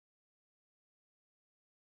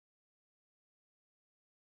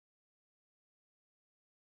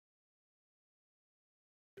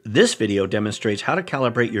This video demonstrates how to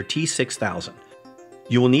calibrate your T6000.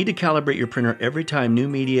 You will need to calibrate your printer every time new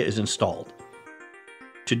media is installed.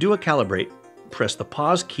 To do a calibrate, press the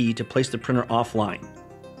pause key to place the printer offline.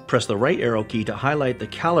 Press the right arrow key to highlight the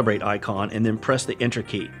calibrate icon and then press the enter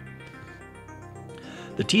key.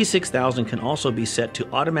 The T6000 can also be set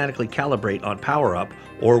to automatically calibrate on power up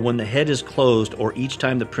or when the head is closed or each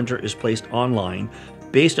time the printer is placed online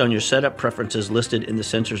based on your setup preferences listed in the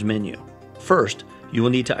sensors menu. First, you will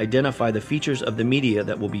need to identify the features of the media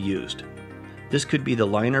that will be used. This could be the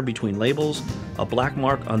liner between labels, a black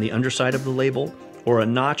mark on the underside of the label, or a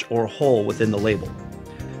notch or hole within the label.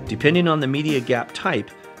 Depending on the media gap type,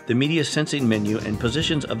 the media sensing menu and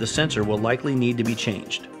positions of the sensor will likely need to be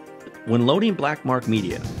changed. When loading black mark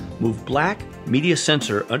media, move black media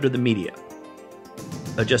sensor under the media.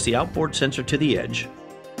 Adjust the outboard sensor to the edge.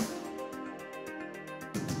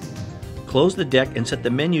 Close the deck and set the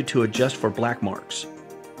menu to adjust for black marks.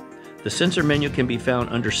 The sensor menu can be found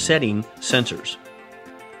under Setting, Sensors.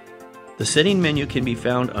 The Setting menu can be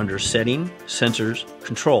found under Setting, Sensors,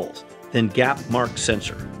 Controls, then Gap Mark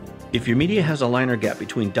Sensor. If your media has a liner gap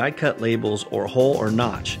between die-cut labels or hole or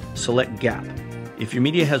notch, select Gap. If your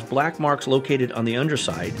media has black marks located on the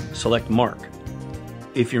underside, select Mark.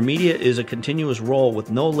 If your media is a continuous roll with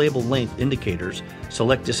no label length indicators,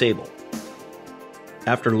 select Disable.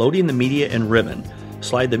 After loading the media and ribbon,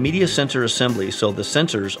 slide the media sensor assembly so the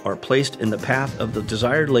sensors are placed in the path of the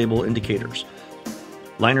desired label indicators,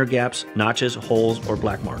 liner gaps, notches, holes, or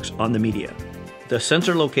black marks on the media. The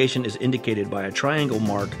sensor location is indicated by a triangle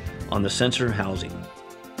mark on the sensor housing.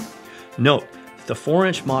 Note, the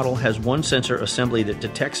 4-inch model has one sensor assembly that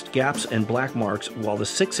detects gaps and black marks, while the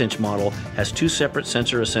 6-inch model has two separate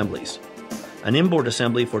sensor assemblies. An inboard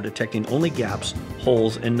assembly for detecting only gaps,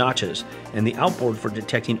 holes, and notches, and the outboard for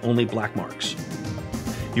detecting only black marks.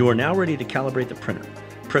 You are now ready to calibrate the printer.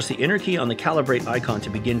 Press the enter key on the calibrate icon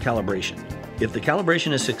to begin calibration. If the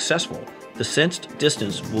calibration is successful, the sensed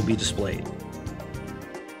distance will be displayed.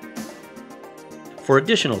 For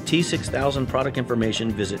additional T6000 product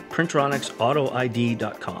information, visit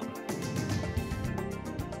PrintronixAutoID.com.